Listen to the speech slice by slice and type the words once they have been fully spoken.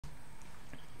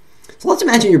So let's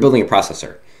imagine you're building a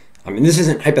processor. And this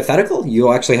isn't hypothetical.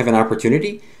 You'll actually have an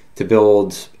opportunity to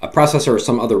build a processor or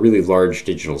some other really large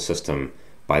digital system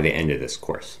by the end of this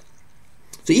course.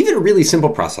 So even a really simple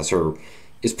processor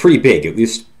is pretty big, at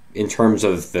least in terms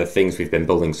of the things we've been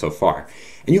building so far.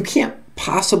 And you can't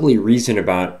possibly reason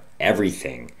about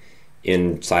everything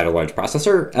inside a large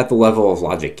processor at the level of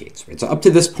logic gates. Right? So up to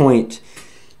this point,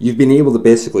 you've been able to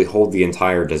basically hold the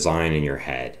entire design in your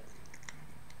head.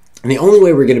 And the only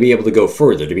way we're going to be able to go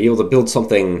further, to be able to build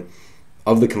something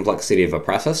of the complexity of a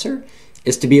processor,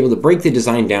 is to be able to break the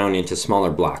design down into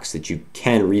smaller blocks that you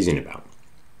can reason about.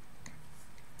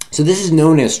 So this is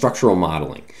known as structural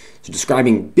modeling, so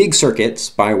describing big circuits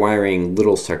by wiring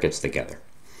little circuits together.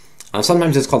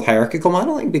 Sometimes it's called hierarchical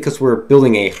modeling because we're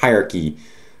building a hierarchy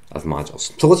of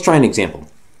modules. So let's try an example.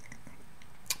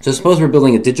 So suppose we're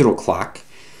building a digital clock.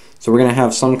 So we're going to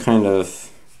have some kind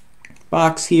of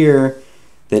box here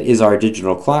that is our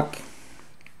digital clock.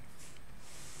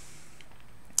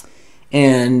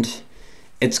 And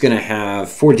it's going to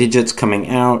have 4 digits coming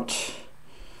out.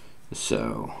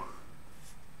 So,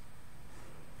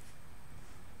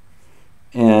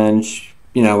 and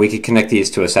we could connect these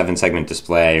to a 7-segment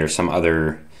display or some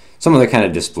other kind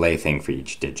of display thing for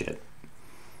each digit.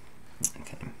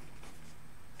 Okay.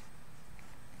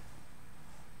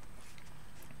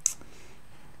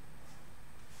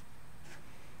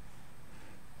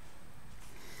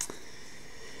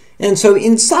 And so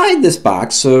inside this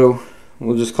box, so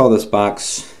we'll just call this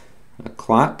box a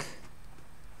clock.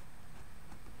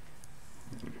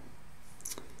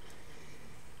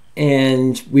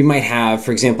 And we might have,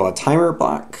 for example, a timer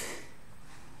block.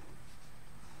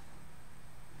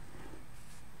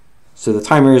 So the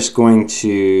timer is going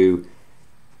to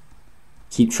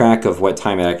keep track of what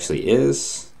time it actually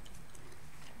is.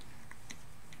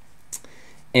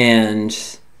 And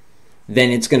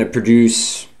then it's going to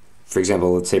produce, for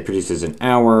example, let's say it produces an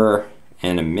hour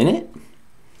and a minute.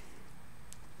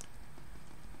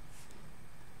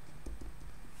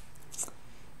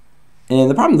 And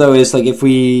the problem though is, like,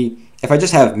 if I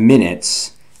just have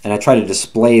minutes and I try to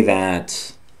display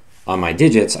that on my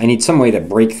digits, I need some way to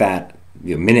break that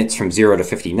minutes from 0 to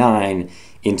 59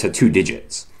 into 2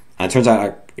 digits. And it turns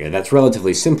out that's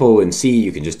relatively simple in C.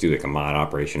 You can just do like a mod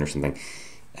operation or something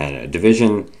and a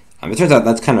division. It turns out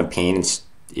that's kind of a pain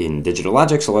in digital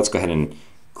logic, so let's go ahead and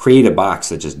create a box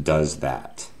that just does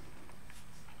that.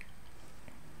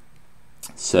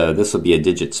 So this will be a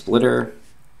digit splitter.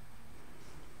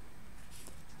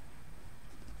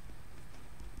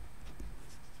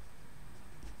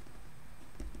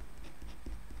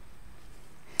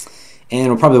 And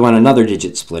we'll probably want another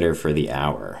digit splitter for the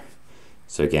hour.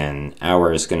 So again,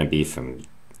 hour is going to be from,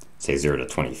 say, 0 to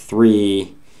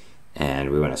 23. And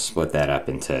we want to split that up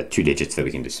into 2 digits that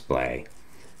we can display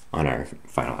on our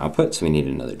final output. So we need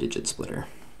another digit splitter.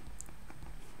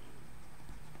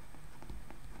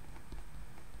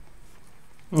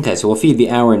 Okay, so we'll feed the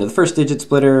hour into the first digit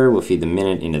splitter. We'll feed the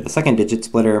minute into the second digit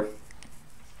splitter.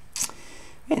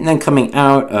 And then coming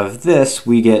out of this,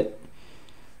 we get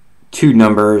 2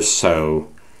 numbers. So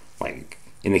like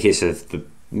in the case of the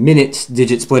minute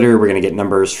digit splitter, we're going to get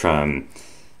numbers from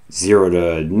 0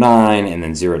 to 9 and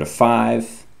then 0 to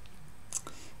 5.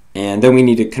 And then we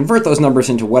need to convert those numbers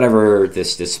into whatever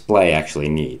this display actually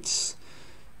needs.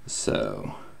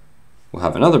 So we'll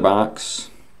have another box.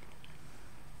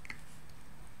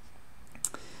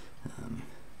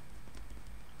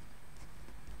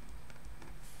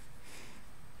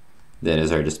 That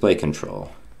is our display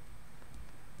control.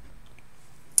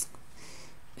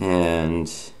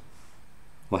 And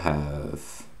we'll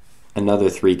have another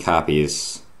 3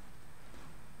 copies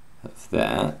of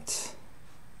that.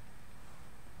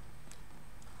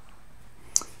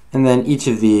 And then each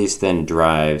of these then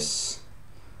drives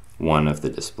one of the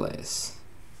displays.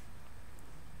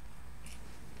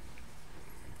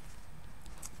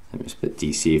 Let me just put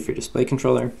DC for display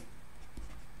controller.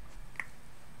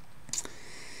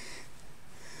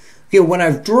 Okay, what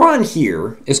I've drawn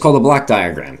here is called a block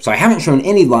diagram. So I haven't shown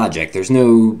any logic. There's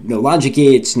no logic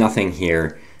gates, nothing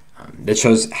here that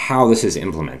shows how this is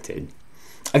implemented.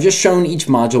 I've just shown each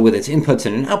module with its inputs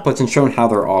and outputs and shown how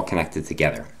they're all connected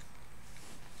together.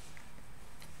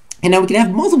 And now we can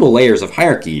have multiple layers of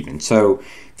hierarchy even. So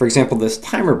for example, this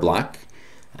timer block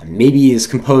maybe is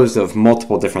composed of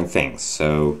multiple different things.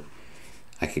 So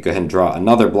I could go ahead and draw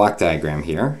another block diagram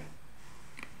here.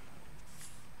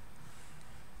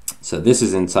 So this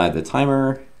is inside the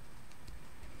timer.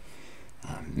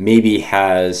 Maybe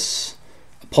has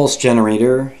a pulse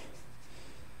generator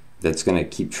that's going to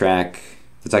keep track,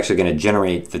 that's actually going to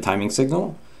generate the timing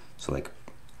signal. So like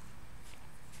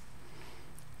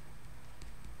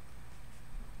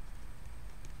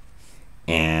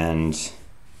and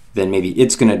then maybe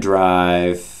it's going to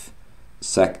drive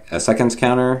a seconds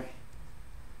counter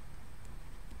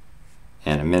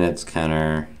and a minutes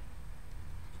counter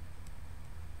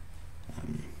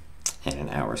and an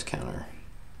hours counter.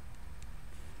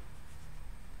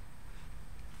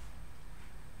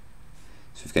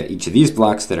 So we've got each of these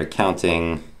blocks that are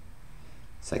counting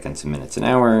seconds and minutes and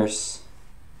hours.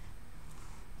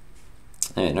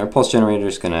 And our pulse generator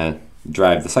is going to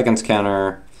drive the seconds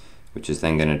counter, which is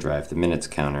then going to drive the minutes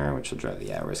counter, which will drive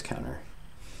the hours counter.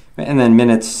 Right? And then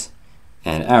minutes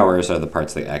and hours are the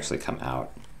parts that actually come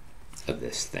out of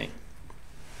this thing.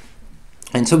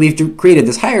 And so we've created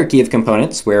this hierarchy of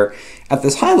components where at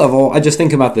this high level, I just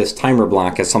think about this timer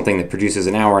block as something that produces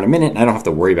an hour and a minute, and I don't have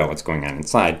to worry about what's going on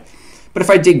inside. But if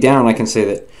I dig down, I can say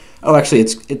that, oh, actually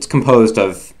it's composed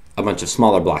of a bunch of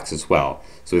smaller blocks as well.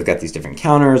 So we've got these different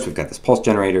counters, we've got this pulse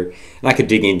generator, and I could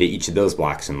dig into each of those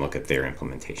blocks and look at their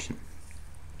implementation.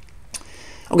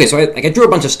 Okay, so I drew a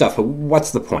bunch of stuff, but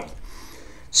what's the point?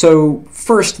 So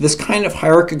first, this kind of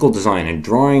hierarchical design and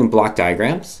drawing block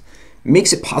diagrams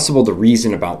makes it possible to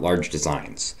reason about large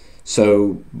designs.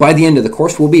 So by the end of the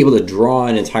course, we'll be able to draw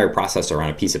an entire processor on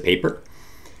a piece of paper,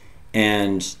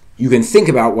 and you can think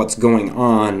about what's going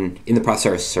on in the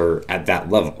processor at that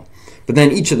level. But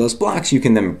then each of those blocks you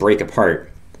can then break apart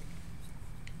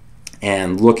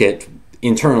and look at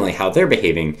internally how they're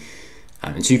behaving.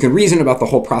 And so you can reason about the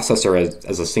whole processor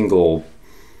as a single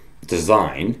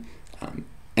design,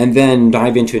 and then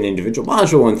dive into an individual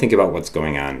module and think about what's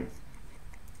going on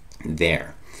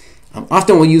there.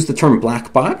 Often we'll use the term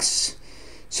black box.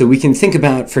 So we can think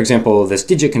about, for example, this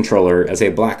digit controller as a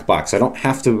black box. I don't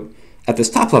have to, at this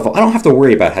top level, I don't have to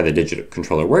worry about how the digit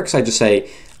controller works. I just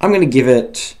say, I'm going to give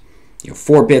it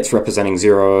 4 bits representing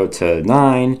 0 to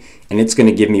 9, and it's going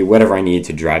to give me whatever I need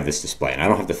to drive this display. And I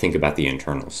don't have to think about the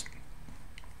internals.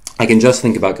 I can just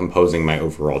think about composing my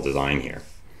overall design here.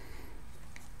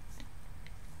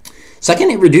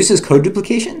 Second, it reduces code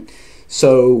duplication.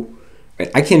 So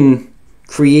I can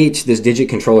create this digit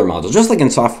controller module just like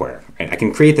in software. I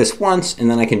can create this once, and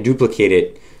then I can duplicate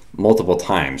it multiple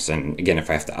times. And again, if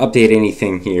I have to update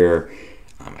anything here,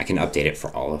 I can update it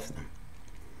for all of them.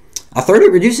 Third,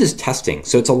 it reduces testing.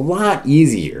 So it's a lot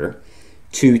easier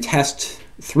to test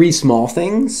 3 small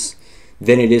things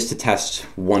than it is to test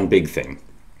 1 big thing.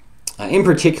 In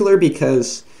particular,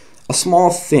 because a small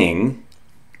thing,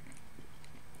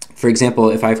 for example,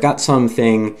 if I've got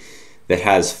something that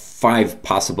has 5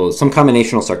 possible, some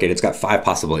combinational circuit, it's got 5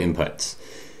 possible inputs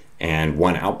and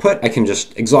 1 output, I can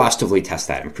just exhaustively test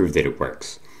that and prove that it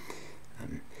works.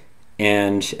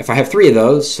 And if I have 3 of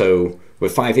those, so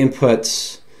with 5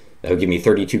 inputs, that would give me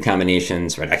 32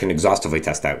 combinations, right? I can exhaustively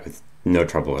test that with no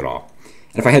trouble at all.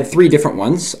 And if I had 3 different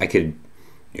ones, I could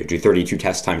do 32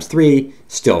 tests times 3,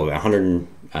 still 100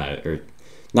 or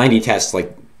 90 tests,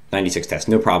 like 96 tests,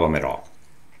 no problem at all.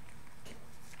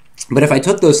 But if I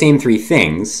took those same 3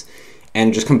 things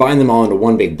and just combined them all into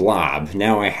one big blob,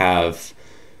 now I have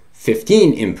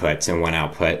 15 inputs and 1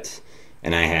 output,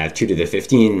 and I have 2 to the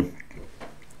 15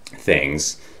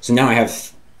 things. So now I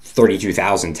have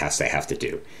 32,000 tests I have to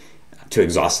do to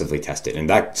exhaustively test it, and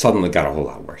that suddenly got a whole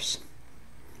lot worse.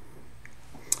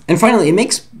 And finally, it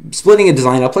makes splitting a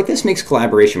design up like this makes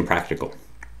collaboration practical.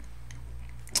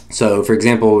 So for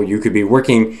example, you could be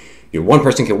working, one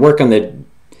person can work on the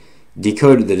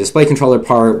display controller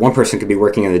part, one person could be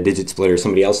working on the digit splitter,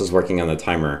 somebody else is working on the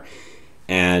timer.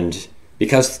 And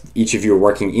because each of you are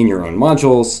working in your own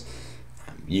modules,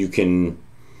 you've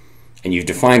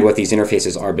defined what these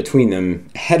interfaces are between them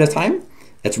ahead of time,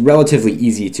 it's relatively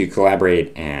easy to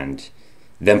collaborate and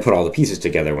then put all the pieces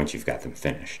together once you've got them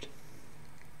finished.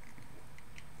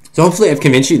 So hopefully I've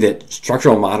convinced you that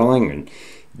structural modeling and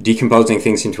decomposing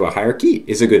things into a hierarchy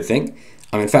is a good thing.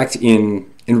 In fact,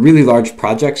 in really large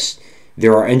projects,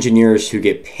 there are engineers who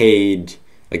get paid,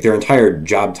 like their entire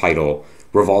job title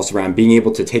revolves around being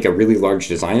able to take a really large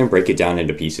design and break it down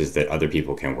into pieces that other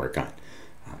people can work on.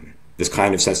 This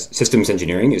kind of systems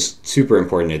engineering is super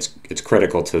important. It's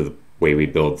critical to the way we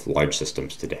build large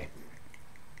systems today.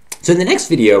 So in the next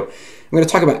video, I'm going to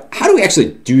talk about how do we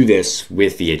actually do this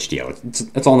with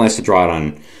VHDL. It's all nice to draw it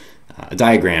on a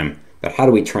diagram, but how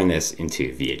do we turn this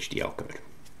into VHDL code?